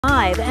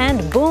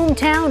And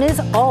Boomtown is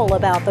all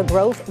about the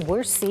growth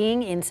we're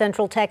seeing in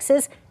Central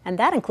Texas, and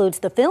that includes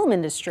the film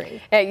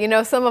industry. Yeah, you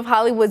know, some of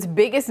Hollywood's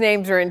biggest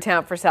names are in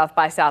town for South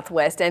by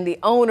Southwest, and the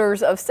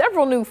owners of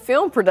several new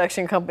film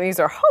production companies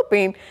are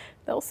hoping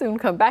they'll soon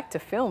come back to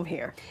film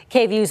here.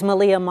 KVUE's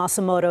Malia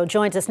Masamoto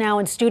joins us now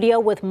in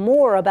studio with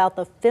more about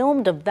the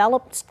film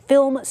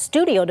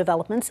studio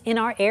developments in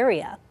our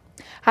area.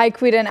 Hi,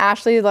 Quita and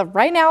Ashley.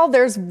 Right now,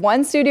 there's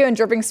one studio in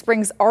Dripping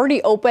Springs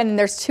already open, and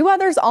there's two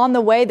others on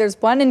the way. There's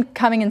one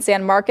coming in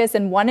San Marcos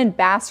and one in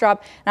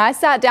Bastrop. And I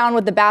sat down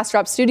with the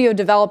Bastrop studio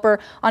developer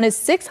on his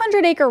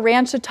 600-acre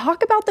ranch to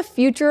talk about the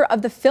future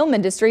of the film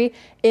industry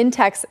in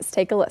Texas.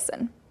 Take a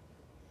listen.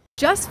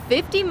 Just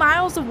 50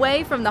 miles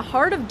away from the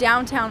heart of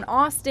downtown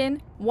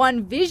Austin,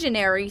 one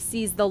visionary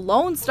sees the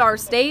Lone Star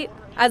State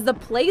as the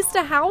place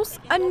to house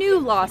a new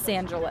Los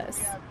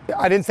Angeles.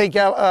 I didn't think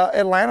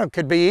Atlanta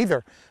could be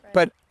either.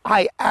 But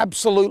I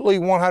absolutely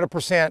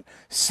 100%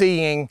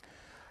 seeing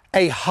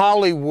a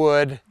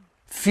Hollywood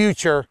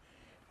future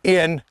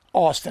in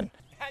Austin.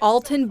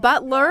 Alton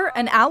Butler,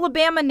 an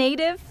Alabama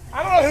native,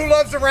 I don't know who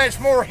loves the ranch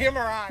more, him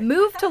or I.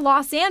 Moved to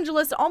Los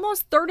Angeles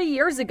almost 30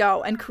 years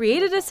ago and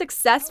created a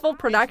successful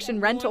production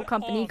rental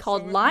company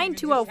called Line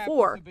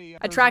 204,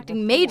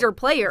 attracting major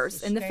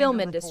players in the film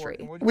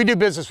industry. We do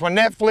business with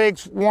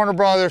Netflix, Warner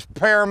Brothers,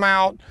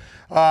 Paramount,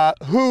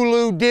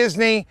 Hulu,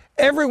 Disney.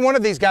 Every one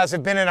of these guys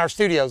have been in our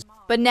studios.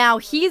 But now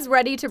he's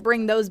ready to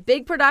bring those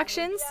big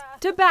productions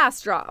to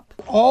Bastrop.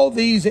 All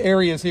these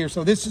areas here,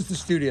 so this is the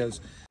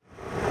studios.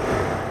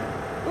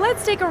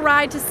 Let's take a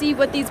ride to see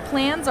what these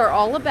plans are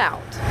all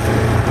about.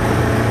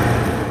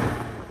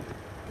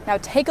 Now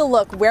take a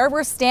look. Where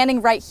we're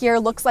standing right here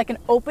looks like an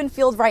open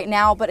field right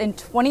now, but in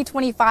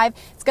 2025,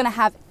 it's going to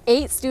have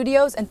 8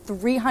 studios and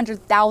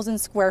 300,000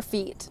 square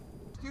feet.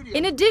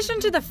 In addition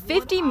to the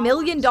 $50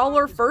 million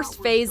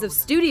first phase of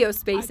studio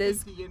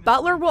spaces,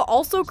 Butler will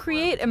also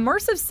create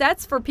immersive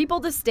sets for people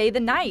to stay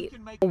the night.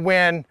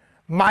 When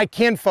my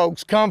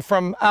kinfolks come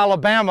from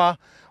Alabama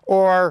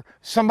or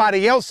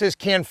somebody else's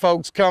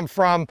kinfolks come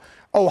from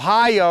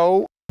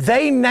Ohio,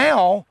 they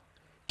now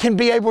can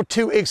be able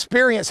to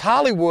experience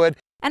Hollywood.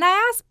 And I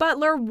asked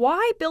Butler,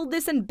 why build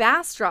this in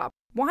Bastrop?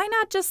 Why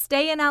not just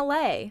stay in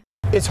LA?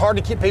 It's hard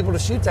to get people to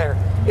shoot there.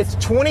 It's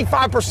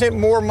 25%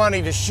 more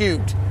money to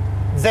shoot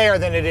there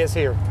than it is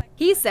here.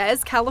 He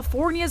says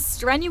California's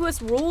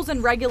strenuous rules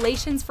and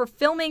regulations for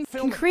filming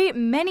can create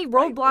many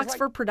roadblocks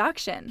for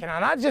production. Can I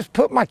not just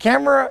put my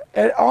camera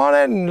on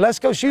it and let's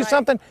go shoot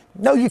something?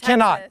 No, you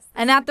cannot.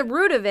 And at the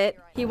root of it,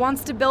 he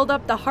wants to build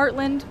up the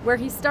heartland where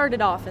he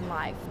started off in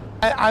life.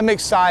 I'm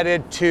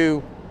excited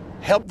to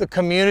help the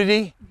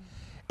community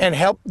and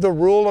help the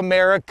rural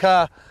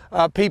America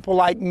people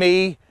like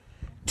me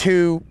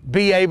to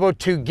be able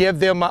to give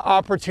them an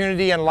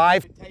opportunity in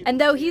life. And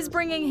though he's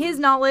bringing his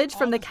knowledge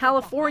from the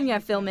California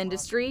film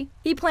industry,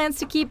 he plans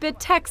to keep it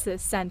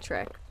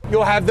Texas-centric.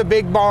 You'll have the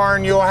big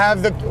barn,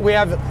 we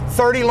have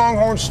 30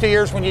 Longhorn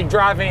steers when you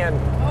drive in. Oh,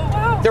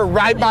 wow. They're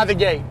right by the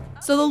gate.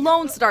 So the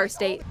Lone Star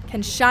State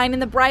can shine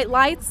in the bright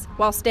lights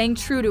while staying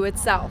true to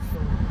itself.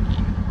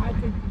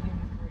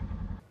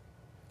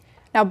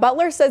 Now,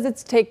 Butler says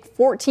it's take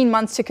 14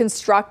 months to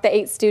construct the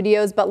 8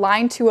 studios, but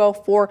Line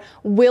 204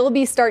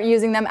 will start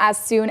using them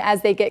as soon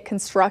as they get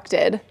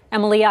constructed.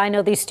 Emily, I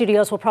know these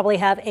studios will probably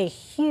have a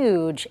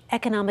huge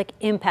economic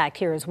impact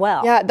here as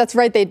well. Yeah, that's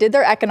right. They did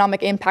their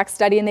economic impact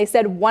study and they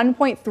said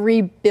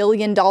 $1.3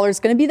 billion is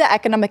going to be the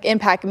economic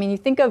impact. I mean, you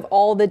think of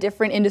all the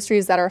different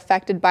industries that are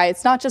affected by it.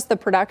 It's not just the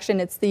production,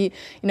 it's the,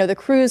 the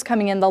crews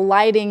coming in, the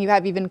lighting, you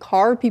have even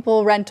car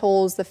people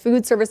rentals, the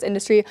food service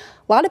industry. A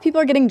lot of people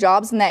are getting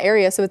jobs in that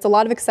area. So it's a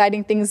lot of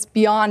exciting things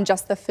beyond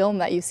just the film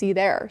that you see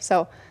there.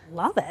 So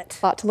love it.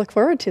 A lot to look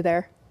forward to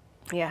there.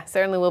 Yeah,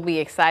 certainly will be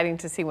exciting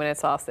to see when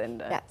it's all said and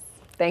done. Yes.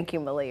 Thank you,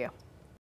 Malia.